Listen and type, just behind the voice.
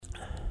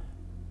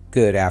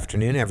Good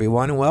afternoon,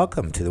 everyone, and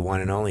welcome to the one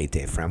and only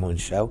Dave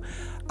Fremland Show.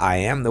 I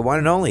am the one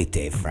and only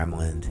Dave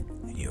Fremland,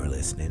 and you are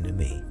listening to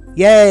me.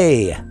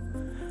 Yay!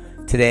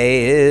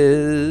 Today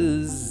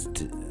is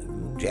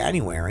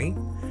January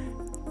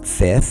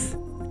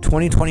 5th,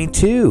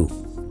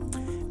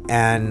 2022,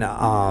 and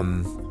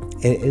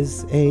it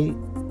is a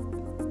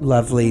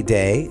lovely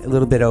day, a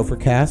little bit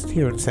overcast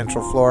here in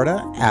Central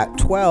Florida at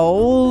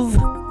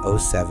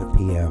 12:07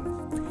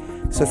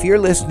 p.m. So if you're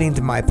listening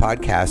to my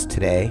podcast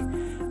today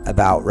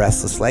about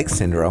restless leg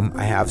syndrome,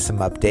 I have some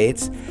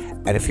updates.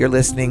 And if you're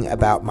listening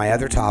about my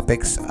other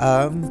topics,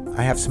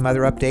 I have some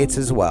other updates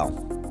as well.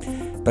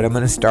 But I'm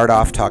going to start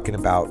off talking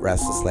about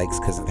restless legs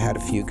because I've had a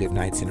few good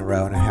nights in a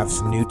row, and I have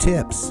some new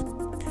tips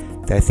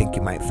that I think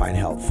you might find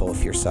helpful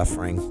if you're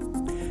suffering.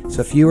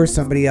 So if you or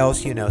somebody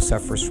else you know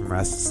suffers from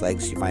restless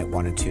legs, you might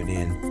want to tune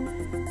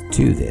in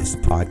to this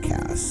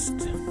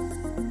podcast.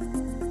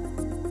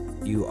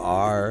 You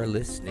are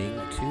listening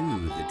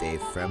to the Dave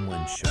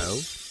Fremland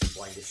Show.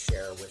 Wanting to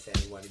share with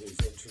anyone who's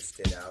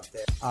interested out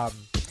there.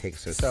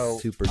 Takes a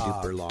super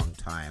duper long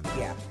time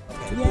to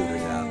boot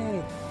it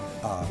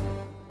up.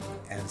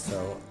 And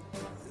so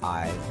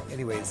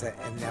anyways,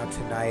 and now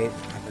tonight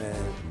I'm going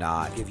to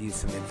not give you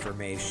some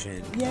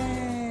information.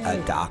 Yay! A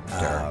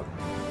doctor,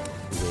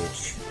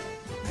 which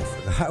I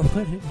forgot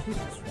what it is,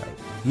 right?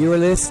 You are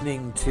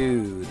listening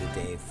to the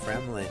Dave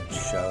Fremland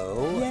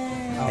Show.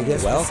 Yay! I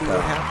guess we'll see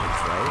what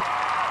happens, right?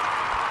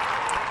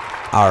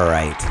 All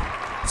right.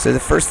 So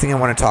the first thing I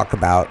want to talk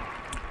about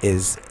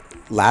is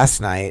last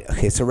night.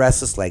 Okay, so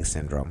restless leg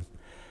syndrome.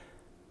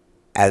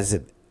 As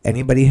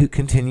anybody who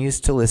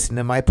continues to listen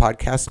to my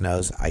podcast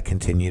knows, I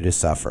continue to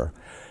suffer.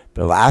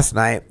 But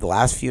the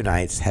last few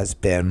nights has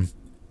been,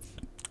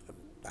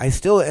 I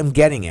still am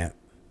getting it,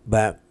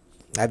 but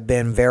I've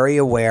been very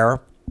aware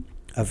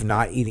of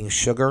not eating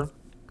sugar.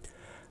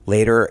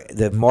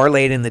 The more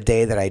late in the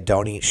day that I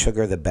don't eat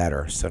sugar, the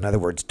better. So in other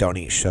words, don't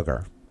eat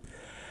sugar.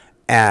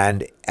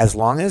 And as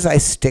long as I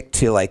stick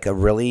to like a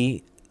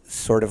really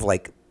sort of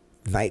like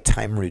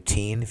nighttime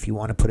routine, if you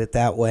want to put it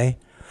that way,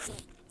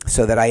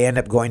 so that I end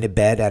up going to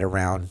bed at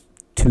around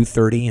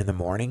 2:30 in the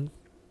morning,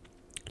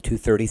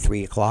 2:30,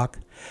 3 o'clock,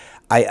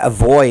 I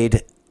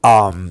avoid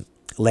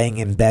laying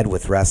in bed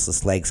with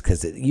restless legs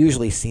because it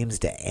usually seems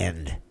to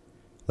end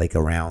like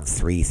around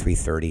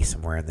 3:30,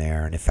 somewhere in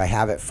there. And if I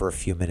have it for a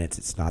few minutes,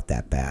 it's not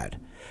that bad.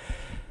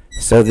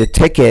 So the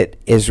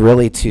ticket is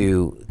really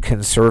to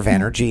conserve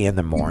energy in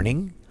the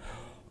morning,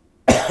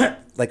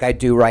 like I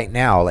do right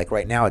now. Like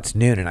right now it's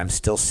noon and I'm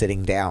still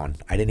sitting down.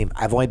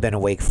 I've only been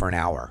awake for an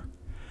hour.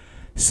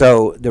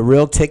 So the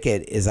real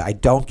ticket is I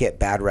don't get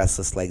bad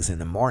restless legs in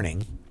the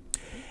morning.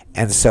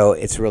 And so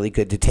it's really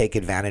good to take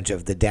advantage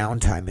of the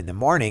downtime in the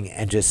morning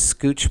and just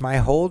scooch my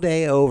whole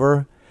day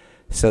over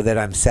so that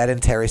I'm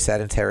sedentary,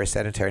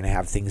 and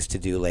have things to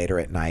do later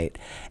at night.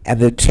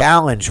 And the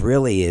challenge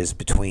really is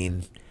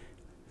between,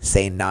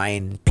 say,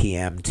 9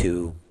 p.m.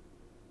 to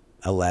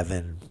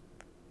 11,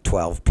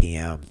 12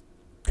 p.m.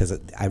 because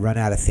I run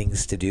out of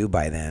things to do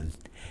by then.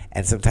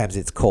 And sometimes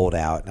it's cold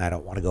out and I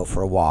don't want to go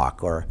for a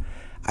walk, or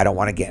I don't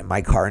want to get in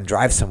my car and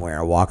drive somewhere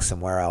or walk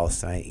somewhere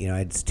else.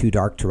 It's too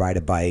dark to ride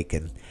a bike,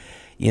 and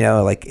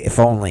like if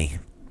only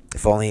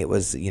it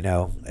was,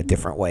 a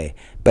different way,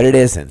 but it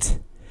isn't.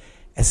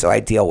 And so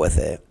I deal with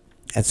it.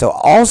 And so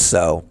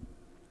also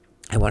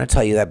I want to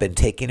tell you that I've been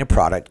taking a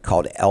product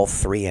called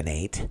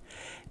L-Threonate.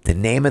 The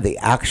name of the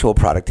actual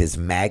product is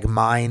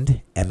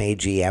Magmind,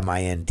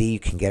 Magmind. You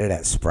can get it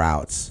at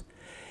Sprouts.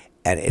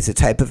 And it's a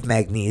type of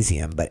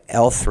magnesium, but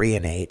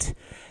L-Threonate.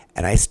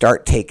 And I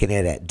start taking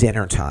it at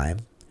dinner time.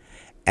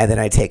 And then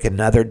I take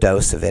another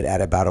dose of it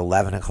at about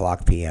 11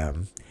 o'clock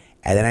p.m.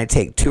 And then I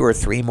take 2 or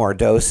 3 more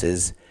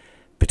doses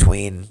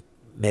between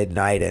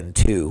midnight and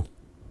 2.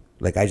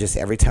 Like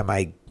every time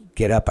I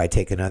get up, I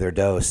take another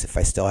dose. If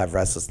I still have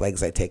restless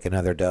legs, I take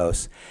another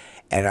dose.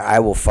 And I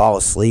will fall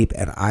asleep,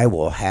 and I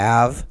will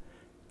have,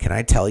 can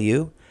I tell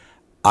you,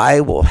 I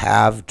will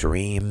have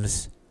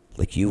dreams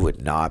like you would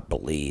not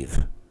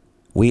believe.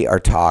 We are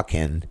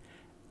talking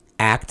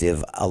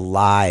active,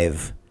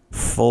 alive,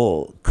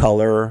 full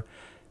color,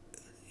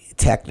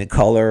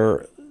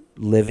 technicolor,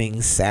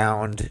 living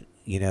sound,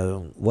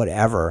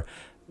 whatever,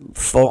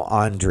 full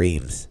on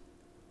dreams.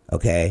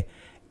 Okay?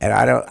 And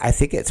I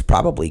think it's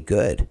probably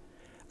good.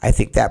 I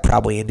think that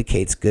probably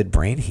indicates good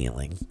brain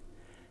healing.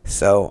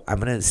 So I'm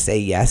going to say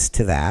yes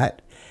to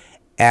that.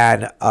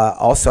 And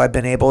also I've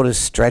been able to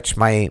stretch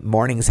my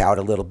mornings out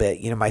a little bit.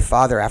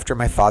 After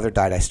my father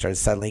died, I started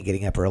suddenly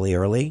getting up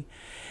early.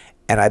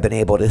 And I've been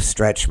able to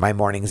stretch my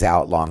mornings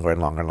out longer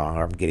and longer and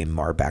longer. I'm getting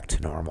more back to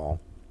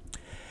normal.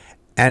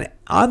 And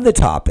on the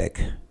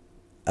topic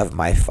of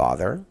my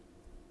father,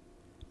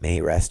 may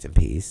he rest in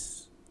peace,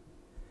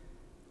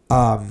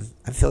 I'm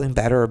feeling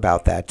better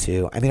about that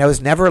too. I mean, I was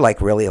never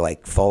really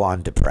full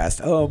on depressed.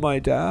 Oh, my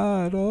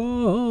dad.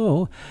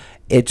 Oh,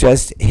 it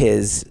just,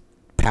 his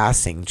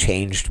passing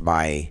changed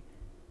my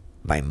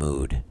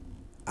mood.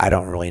 I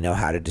don't really know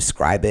how to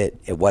describe it.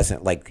 It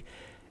wasn't like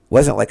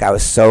I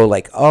was so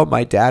oh,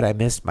 my dad, I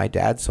missed my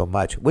dad so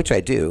much, which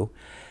I do.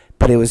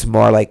 but it was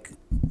more like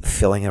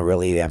filling a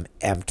really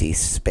empty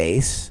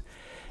space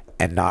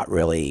and not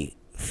really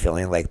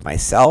feeling like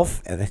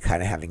myself, and then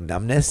kind of having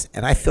numbness.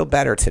 And I feel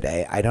better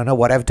today. I don't know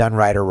what I've done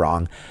right or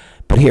wrong,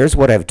 but here's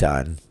what I've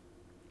done.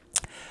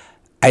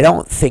 I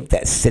don't think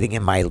that sitting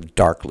in my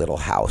dark little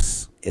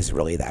house is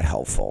really that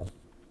helpful.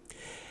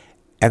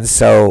 And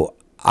so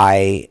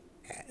I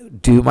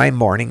do my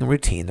morning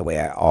routine the way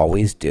I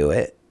always do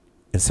it.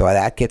 And so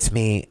that gets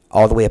me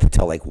all the way up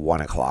until like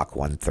 1 o'clock,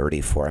 1:30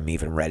 before I'm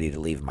even ready to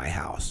leave my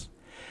house.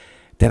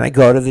 Then I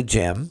go to the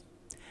gym.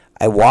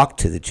 I walk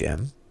to the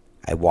gym.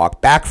 I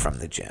walk back from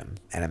the gym,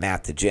 and I'm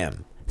at the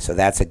gym. So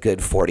that's a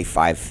good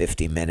 45,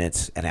 50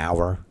 minutes, an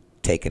hour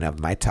taken of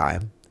my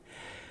time.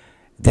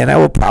 Then I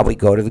will probably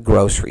go to the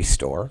grocery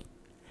store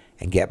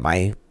and get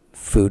my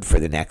food for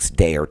the next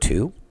day or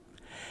two.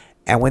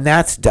 And when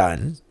that's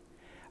done,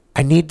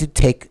 I need to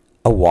take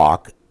a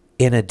walk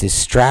in a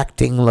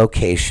distracting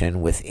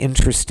location with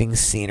interesting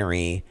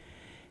scenery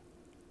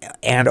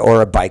and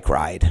or a bike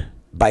ride.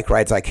 Bike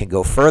rides I can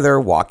go further,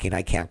 walking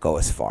I can't go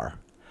as far.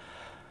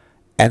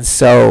 And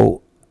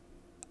so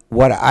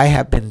what I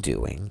have been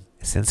doing,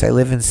 since I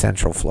live in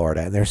Central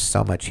Florida, and there's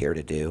so much here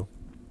to do,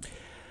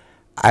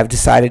 I've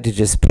decided to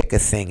just pick a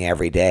thing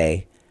every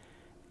day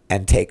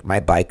and take my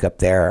bike up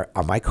there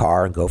on my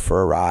car and go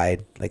for a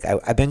ride. Like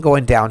I've been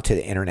going down to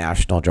the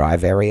International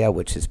Drive area,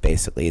 which is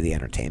basically the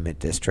entertainment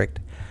district,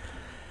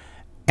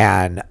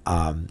 and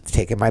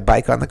taking my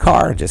bike on the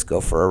car and just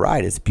go for a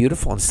ride. It's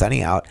beautiful and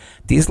sunny out.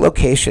 These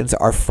locations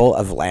are full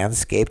of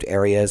landscaped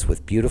areas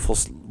with beautiful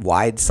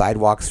wide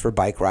sidewalks for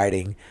bike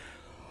riding.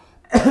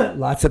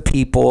 Lots of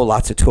people,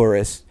 lots of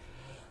tourists,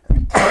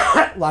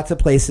 lots of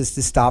places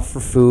to stop for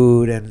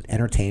food and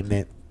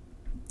entertainment,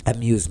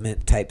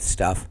 amusement type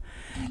stuff.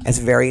 It's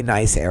a very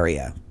nice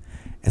area.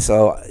 And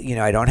so,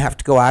 I don't have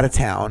to go out of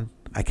town.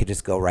 I could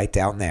just go right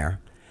down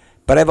there.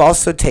 But I've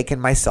also taken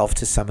myself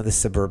to some of the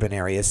suburban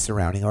areas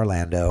surrounding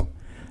Orlando.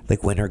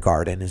 Like Winter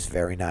Garden is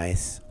very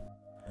nice.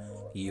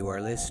 You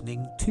are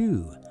listening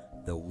to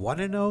the one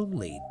and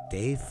only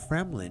Dave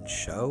Fremland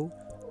Show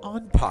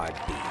on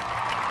Podbean.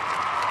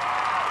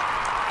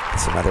 And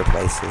some other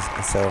places.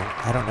 And so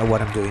I don't know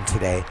what I'm doing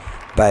today.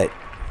 But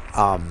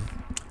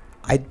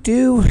I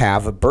do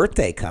have a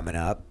birthday coming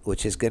up,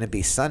 which is going to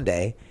be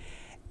Sunday.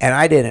 And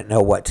I didn't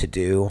know what to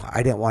do.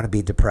 I didn't want to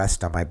be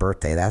depressed on my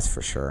birthday, that's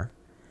for sure.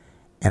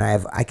 And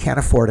I can't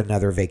afford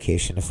another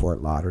vacation to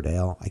Fort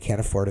Lauderdale. I can't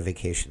afford a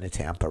vacation to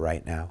Tampa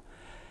right now.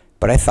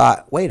 But I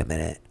thought, wait a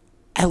minute.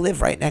 I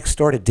live right next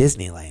door to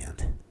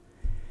Disneyland.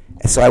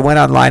 And so I went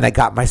online. I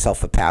got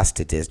myself a pass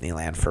to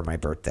Disneyland for my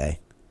birthday.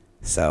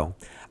 So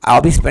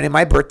I'll be spending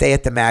my birthday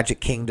at the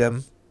Magic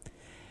Kingdom.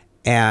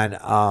 And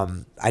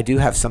I do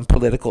have some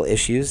political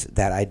issues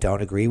that I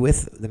don't agree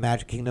with the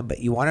Magic Kingdom. But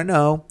you want to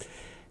know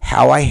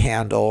how I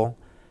handle...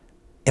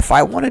 If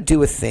I want to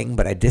do a thing,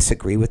 but I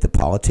disagree with the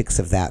politics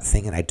of that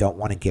thing, and I don't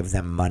want to give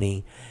them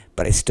money,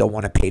 but I still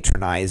want to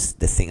patronize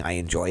the thing I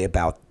enjoy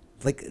about,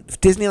 like,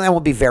 Disneyland will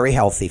be very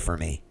healthy for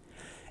me.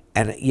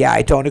 And yeah,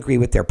 I don't agree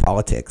with their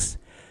politics,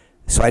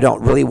 so I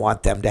don't really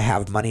want them to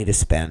have money to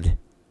spend,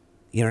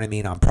 you know what I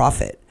mean, on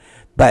profit.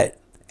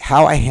 But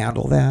how I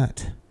handle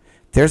that,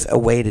 there's a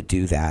way to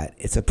do that.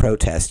 It's a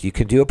protest. You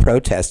can do a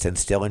protest and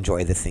still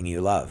enjoy the thing you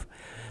love.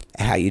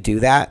 And how you do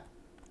that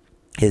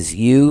is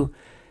you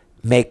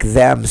make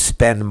them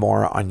spend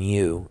more on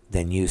you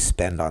than you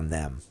spend on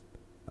them,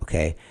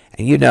 okay?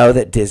 And you know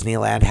that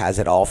Disneyland has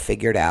it all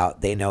figured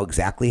out. They know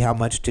exactly how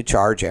much to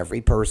charge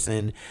every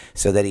person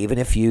so that even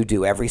if you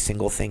do every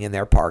single thing in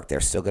their park, they're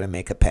still going to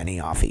make a penny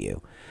off of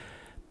you.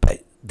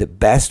 But the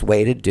best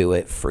way to do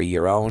it for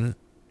your own,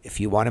 if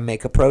you want to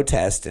make a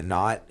protest and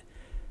not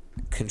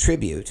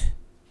contribute,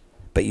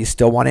 but you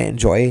still want to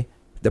enjoy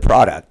the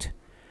product,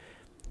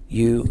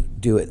 you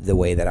do it the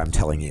way that I'm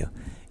telling you.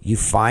 You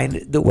find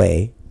the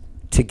way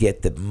to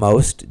get the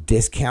most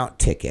discount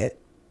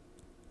ticket,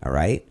 all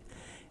right?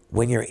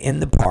 When you're in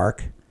the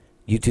park,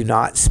 you do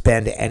not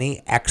spend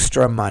any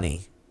extra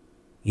money.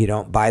 You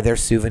don't buy their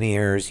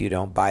souvenirs. You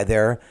don't buy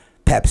their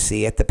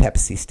Pepsi at the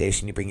Pepsi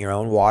station. You bring your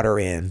own water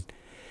in.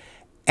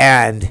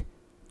 And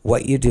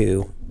what you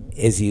do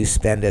is you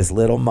spend as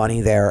little money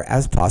there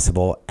as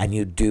possible, and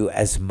you do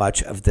as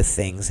much of the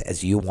things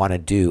as you want to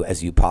do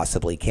as you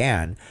possibly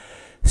can,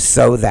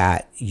 so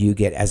that you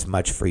get as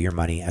much for your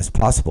money as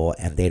possible,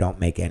 and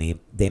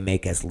they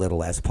make as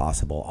little as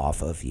possible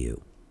off of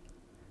you.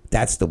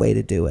 That's the way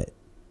to do it.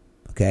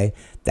 Okay?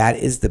 That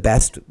is the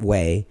best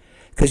way,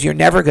 because you're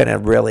never going to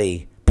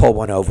really pull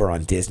one over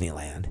on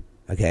Disneyland.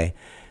 Okay?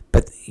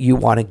 But you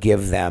want to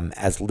give them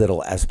as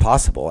little as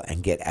possible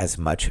and get as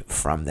much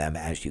from them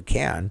as you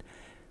can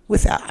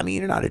without,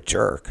 you're not a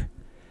jerk.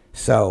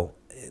 So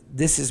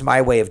this is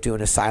my way of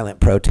doing a silent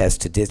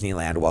protest to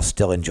Disneyland while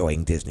still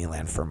enjoying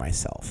Disneyland for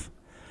myself.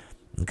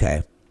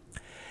 Okay.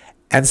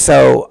 And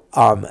so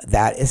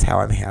that is how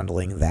I'm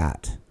handling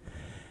that.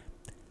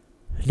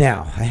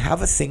 Now, I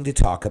have a thing to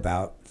talk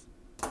about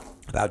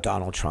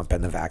Donald Trump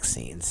and the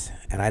vaccines.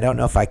 And I don't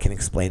know if I can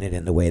explain it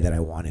in the way that I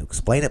want to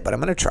explain it, but I'm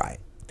going to try.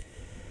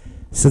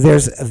 So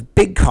there's a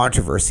big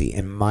controversy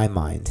in my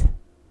mind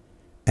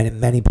and in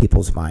many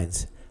people's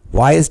minds.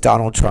 Why is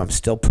Donald Trump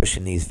still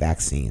pushing these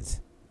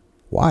vaccines?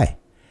 Why?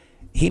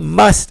 He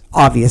must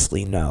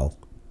obviously know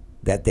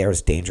that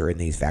there's danger in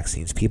these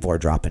vaccines. People are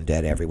dropping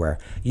dead everywhere.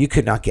 You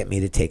could not get me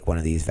to take one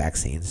of these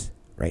vaccines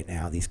right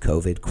now, these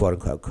COVID,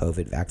 quote-unquote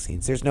COVID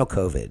vaccines. There's no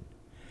COVID.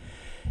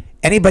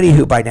 Anybody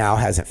who by now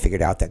hasn't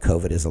figured out that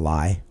COVID is a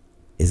lie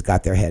has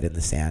got their head in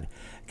the sand.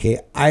 Okay,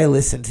 I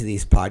listen to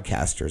these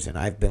podcasters, and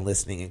I've been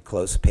listening and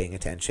close, paying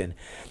attention,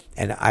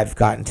 and I've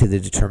gotten to the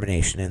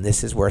determination, and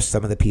this is where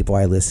some of the people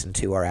I listen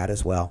to are at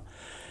as well.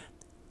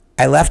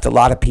 I left a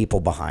lot of people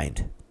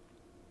behind,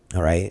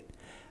 all right?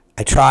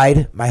 I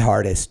tried my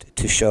hardest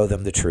to show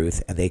them the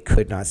truth, and they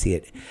could not see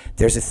it.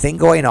 There's a thing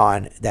going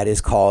on that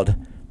is called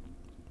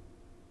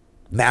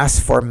mass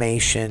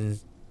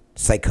formation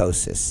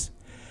psychosis.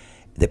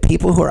 The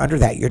people who are under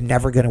that, you're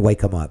never going to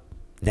wake them up.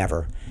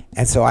 Never.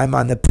 And so I'm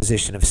on the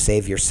position of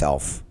save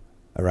yourself.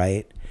 All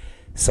right.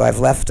 So I've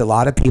left a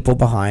lot of people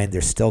behind.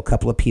 There's still a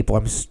couple of people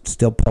I'm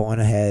still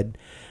pulling ahead.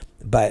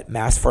 But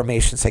mass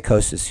formation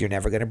psychosis, you're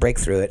never going to break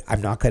through it.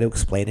 I'm not going to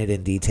explain it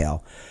in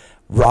detail.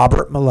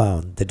 Robert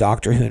Malone, the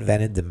doctor who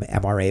invented the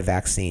mRNA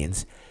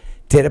vaccines,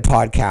 did a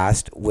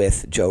podcast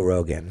with Joe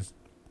Rogan,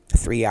 a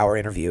 3-hour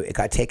interview. It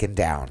got taken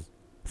down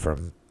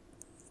from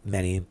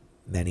many,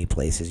 many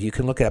places. You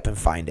can look it up and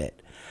find it.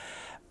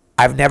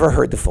 I've never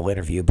heard the full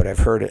interview, but I've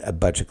heard a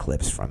bunch of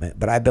clips from it.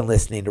 But I've been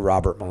listening to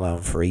Robert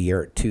Malone for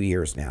 2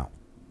 years now.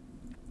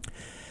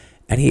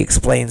 And he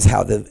explains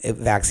how the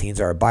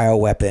vaccines are a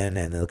bioweapon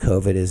and the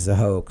COVID is a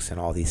hoax and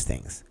all these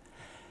things,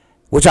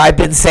 which I've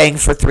been saying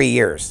for 3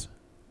 years.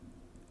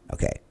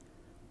 Okay.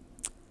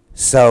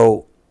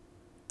 So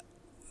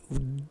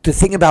the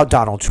thing about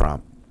Donald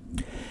Trump,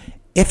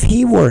 if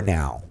he were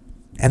now,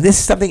 and this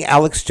is something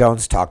Alex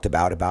Jones talked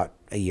about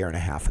a year and a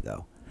half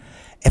ago,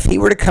 if he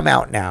were to come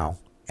out now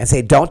and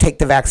say, don't take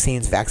the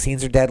vaccines.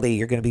 Vaccines are deadly.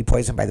 You're going to be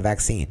poisoned by the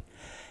vaccine.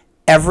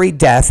 Every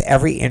death,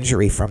 every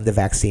injury from the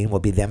vaccine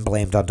will be then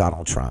blamed on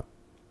Donald Trump.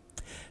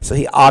 So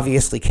he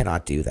obviously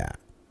cannot do that.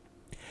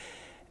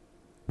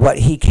 What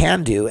he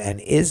can do and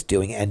is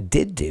doing and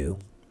did do,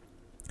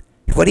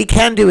 what he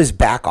can do is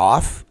back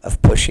off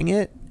of pushing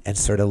it and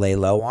sort of lay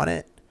low on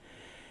it.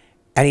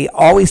 And he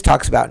always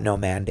talks about no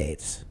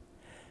mandates.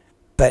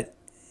 But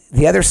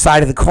the other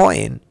side of the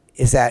coin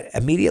is that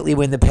immediately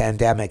when the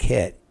pandemic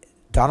hit,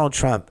 Donald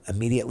Trump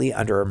immediately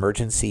under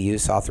emergency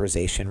use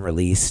authorization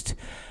released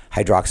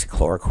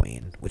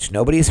hydroxychloroquine, which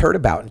nobody's heard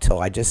about until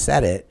I just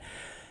said it,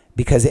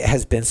 because it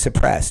has been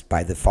suppressed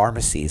by the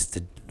pharmacies,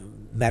 the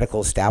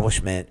medical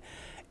establishment,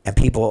 and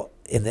people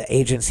in the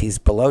agencies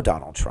below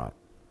Donald Trump.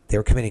 They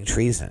were committing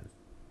treason.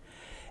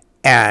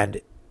 And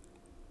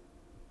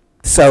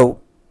so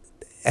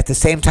at the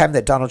same time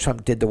that Donald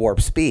Trump did the warp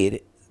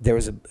speed, there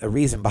was a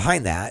reason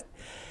behind that.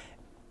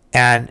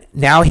 And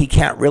now he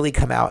can't really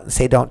come out and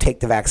say don't take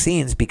the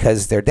vaccines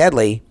because they're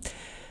deadly.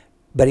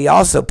 But he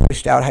also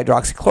pushed out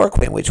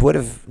hydroxychloroquine, which would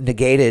have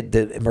negated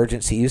the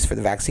emergency use for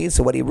the vaccine.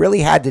 So what he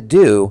really had to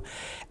do,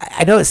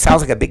 I know it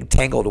sounds like a big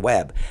tangled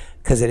web,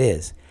 because it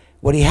is.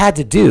 What he had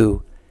to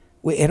do,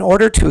 in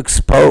order to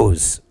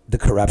expose the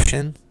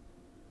corruption,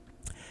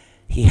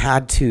 he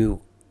had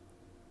to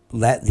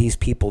let these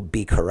people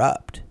be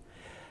corrupt.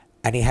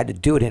 And he had to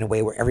do it in a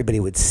way where everybody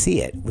would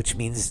see it, which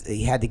means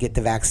he had to get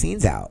the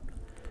vaccines out.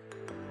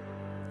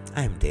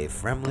 I'm Dave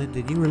Fremland,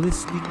 and you are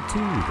listening to the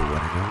one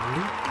and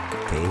only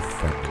Dave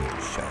Fremland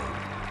Show.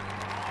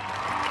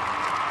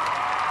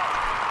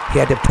 He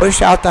had to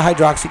push out the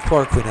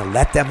hydroxychloroquine and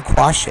let them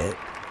quash it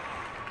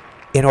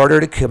in order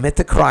to commit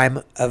the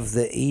crime of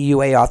the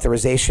EUA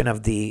authorization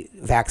of the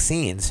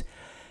vaccines.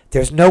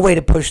 There's no way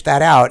to push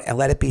that out and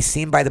let it be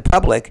seen by the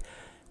public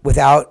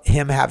without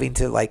him having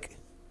to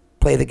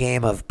play the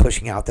game of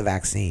pushing out the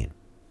vaccine.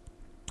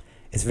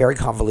 It's very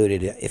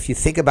convoluted. If you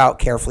think about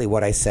carefully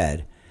what I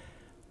said,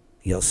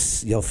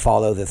 you'll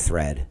follow the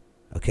thread,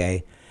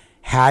 okay?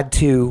 Had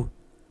to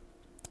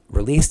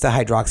release the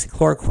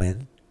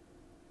hydroxychloroquine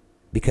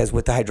because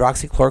with the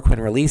hydroxychloroquine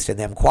released and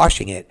them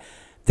quashing it,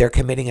 they're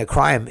committing a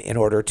crime in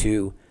order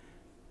to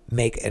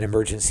make an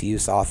emergency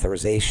use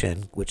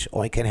authorization, which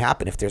only can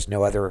happen if there's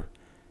no other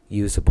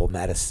usable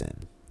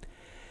medicine.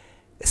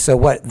 So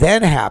what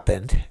then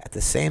happened at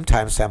the same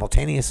time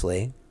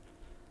simultaneously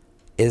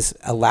is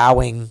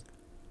allowing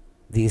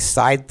these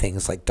side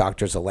things like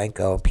Dr.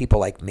 Zelenko, people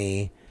like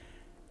me,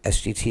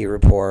 SGT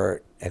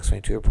report,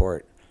 X22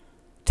 report,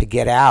 to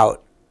get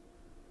out,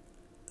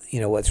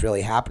 what's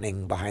really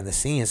happening behind the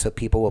scenes so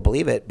people will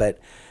believe it. But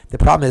the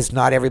problem is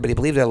not everybody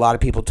believed it. A lot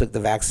of people took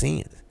the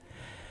vaccines.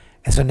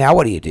 And so now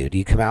what do? Do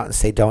you come out and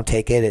say, don't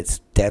take it, it's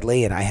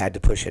deadly, and I had to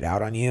push it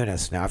out on you,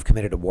 and now I've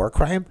committed a war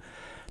crime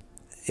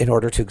in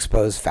order to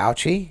expose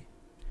Fauci?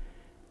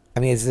 I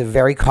mean, it's a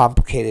very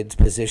complicated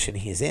position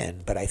he's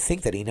in, but I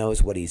think that he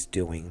knows what he's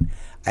doing.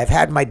 I've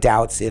had my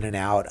doubts in and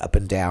out, up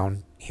and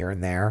down, here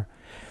and there.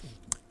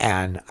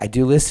 And I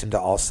do listen to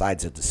all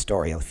sides of the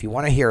story. If you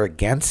want to hear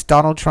against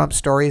Donald Trump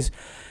stories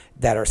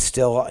that are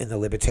still in the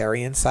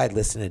libertarian side,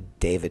 listen to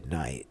David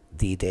Knight.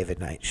 The David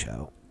Knight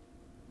Show.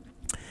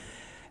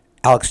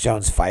 Alex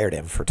Jones fired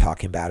him for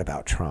talking bad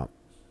about Trump.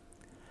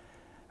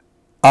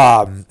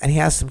 And he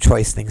has some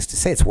choice things to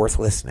say. It's worth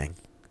listening.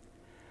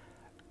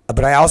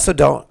 But I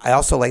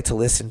also like to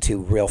listen to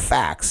real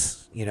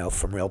facts,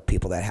 from real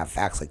people that have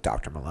facts like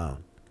Dr.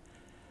 Malone.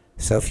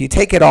 So if you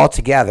take it all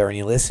together and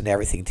you listen to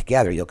everything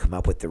together, you'll come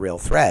up with the real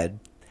thread.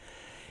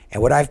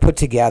 And what I've put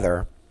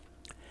together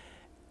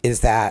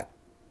is that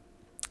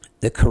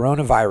the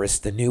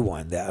coronavirus, the new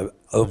one, the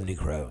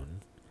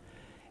Omicron,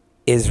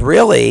 is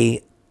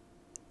really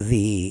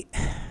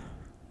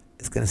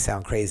it's going to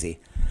sound crazy.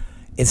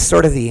 It's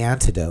sort of the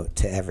antidote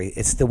to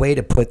it's the way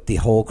to put the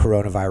whole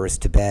coronavirus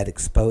to bed,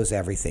 expose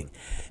everything.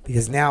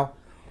 Because now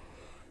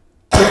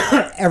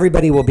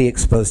everybody will be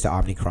exposed to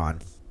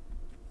Omicron.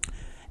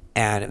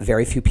 And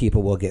very few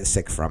people will get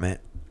sick from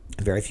it.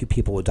 Very few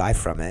people will die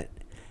from it.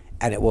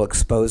 And it will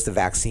expose the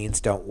vaccines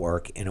don't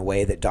work in a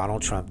way that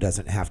Donald Trump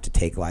doesn't have to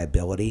take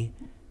liability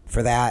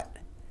for that.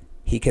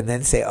 He can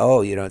then say,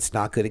 it's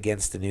not good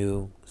against the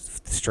new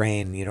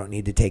strain. You don't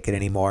need to take it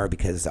anymore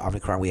because the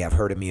Omicron, we have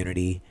herd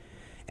immunity.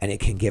 And it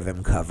can give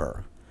him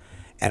cover.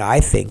 And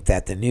I think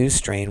that the new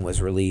strain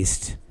was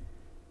released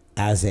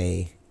as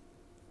a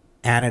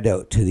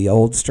antidote to the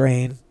old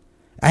strain.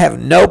 I have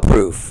no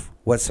proof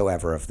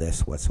whatsoever of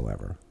this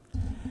whatsoever.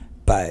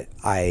 But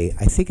I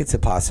think it's a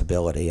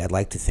possibility. I'd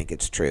like to think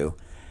it's true.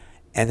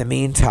 In the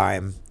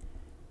meantime,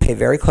 pay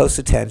very close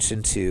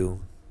attention to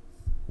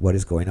what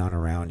is going on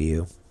around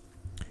you.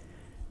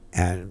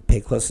 And pay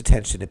close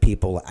attention to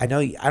people. I know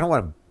I don't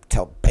want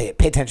to pay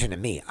attention to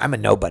me. I'm a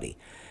nobody.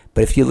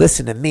 But if you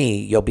listen to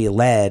me, you'll be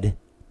led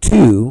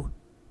to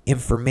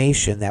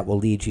information that will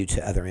lead you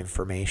to other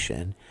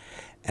information.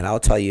 And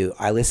I'll tell you,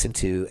 I listen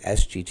to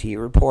SGT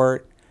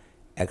Report,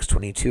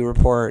 X22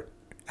 Report,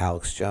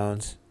 Alex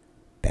Jones,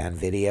 Band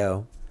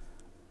Video.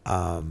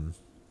 I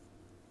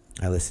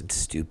listen to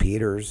Stu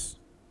Peters.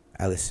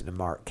 I listen to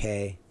Mark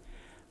K.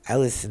 I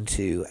listen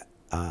to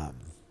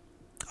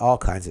all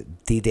kinds of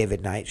The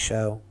David Knight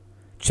Show,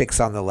 Chicks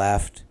on the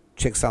Left,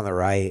 Chicks on the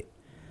Right.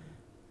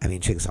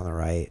 Chicks on the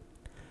Right.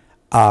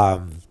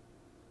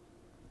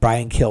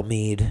 Brian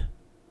Kilmeade.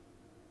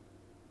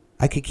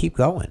 I could keep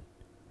going.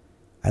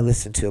 I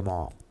listen to them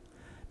all.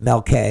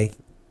 Mel K.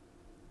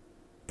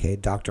 Okay,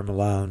 Dr.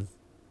 Malone.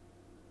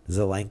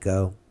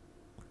 Zelenko.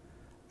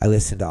 I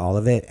listen to all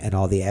of it and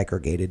all the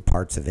aggregated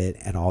parts of it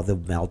and all the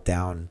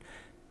meltdown.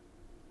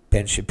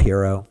 Ben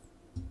Shapiro.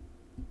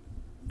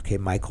 Okay,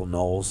 Michael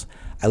Knowles.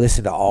 I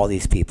listen to all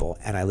these people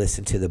and I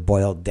listen to the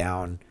boiled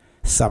down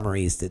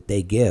summaries that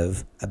they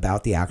give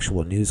about the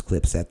actual news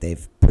clips that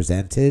they've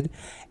presented.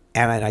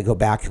 And then I go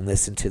back and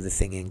listen to the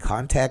thing in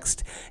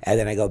context. And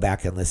then I go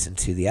back and listen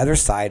to the other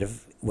side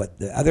of what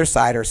the other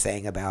side are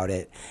saying about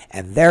it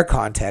and their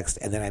context.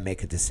 And then I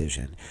make a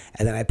decision.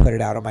 And then I put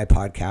it out on my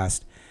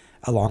podcast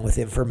along with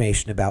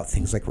information about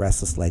things like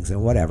restless legs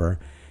and whatever.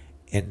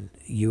 And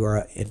you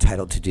are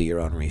entitled to do your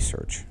own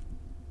research.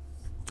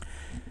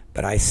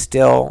 But I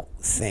still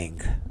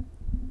think,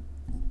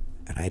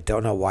 and I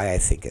don't know why I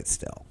think it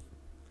still,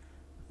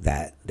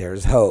 that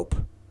there's hope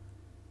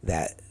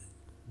that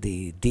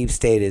the deep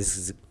state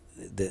is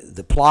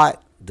the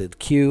plot, the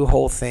Q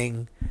whole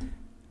thing,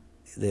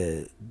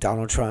 the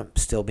Donald Trump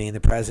still being the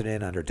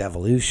president under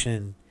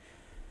devolution.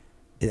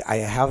 I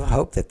have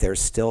hope that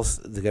there's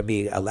going to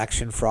be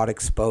election fraud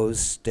exposed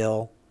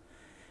still,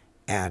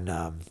 and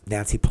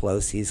Nancy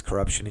Pelosi's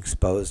corruption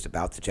exposed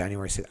about the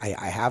January 6th.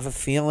 I have a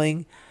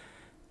feeling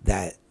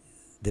that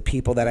the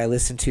people that I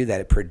listen to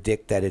that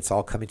predict that it's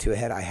all coming to a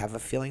head, I have a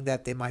feeling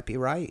that they might be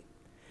right.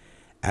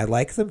 I'd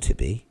like them to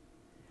be.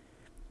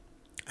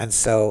 And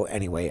so,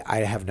 anyway,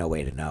 I have no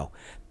way to know.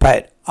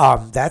 But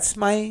that's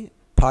my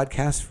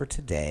podcast for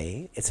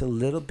today. It's a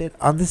little bit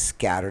on the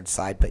scattered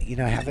side, but,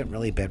 I haven't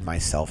really been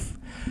myself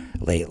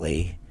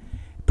lately.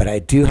 But I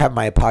do have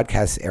my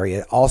podcast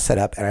area all set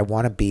up, and I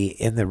want to be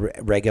in the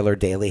regular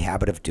daily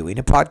habit of doing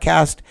a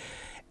podcast.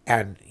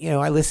 And,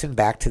 I listen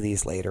back to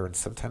these later, and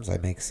sometimes I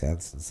make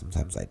sense, and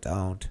sometimes I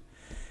don't.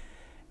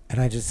 And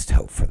I just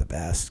hope for the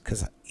best,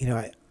 because,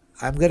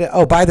 I'm going to...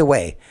 Oh, by the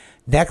way,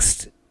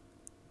 next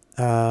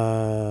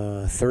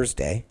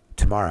Thursday,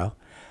 tomorrow,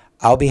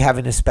 I'll be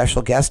having a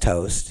special guest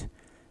host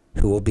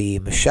who will be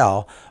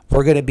Michelle.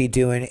 We're going to be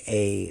doing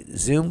a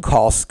Zoom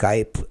call,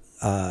 Skype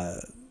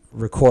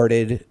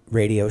recorded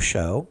radio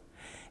show.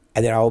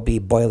 And then I'll be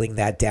boiling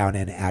that down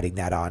and adding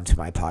that on to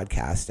my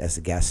podcast as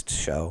a guest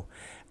show.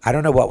 I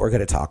don't know what we're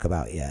going to talk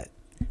about yet,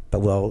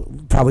 but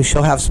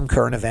she'll have some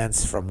current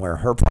events from where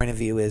her point of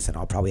view is, and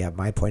I'll probably have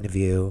my point of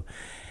view.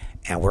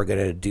 And we're going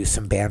to do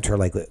some banter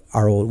like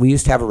we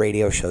used to have a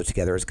radio show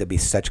together. It's going to be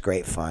such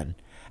great fun.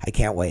 I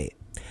can't wait.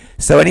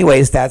 So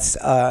anyways, that's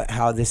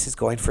how this is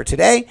going for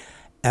today.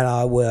 And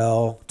I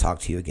will talk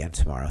to you again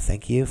tomorrow.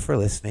 Thank you for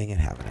listening and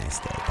have a nice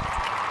day.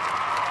 Bye.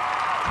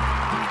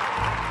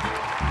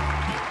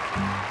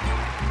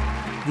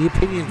 The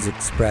opinions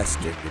expressed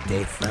in the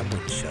Dave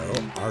Fremland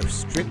Show are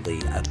strictly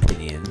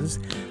opinions.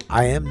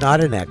 I am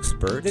not an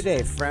expert. The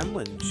Dave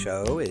Fremland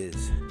Show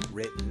is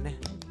written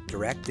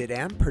directed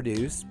and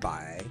produced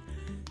by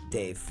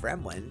Dave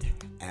Fremland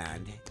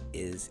and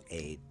is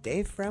a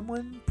Dave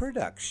Fremland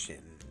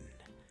production.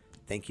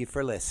 Thank you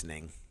for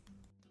listening.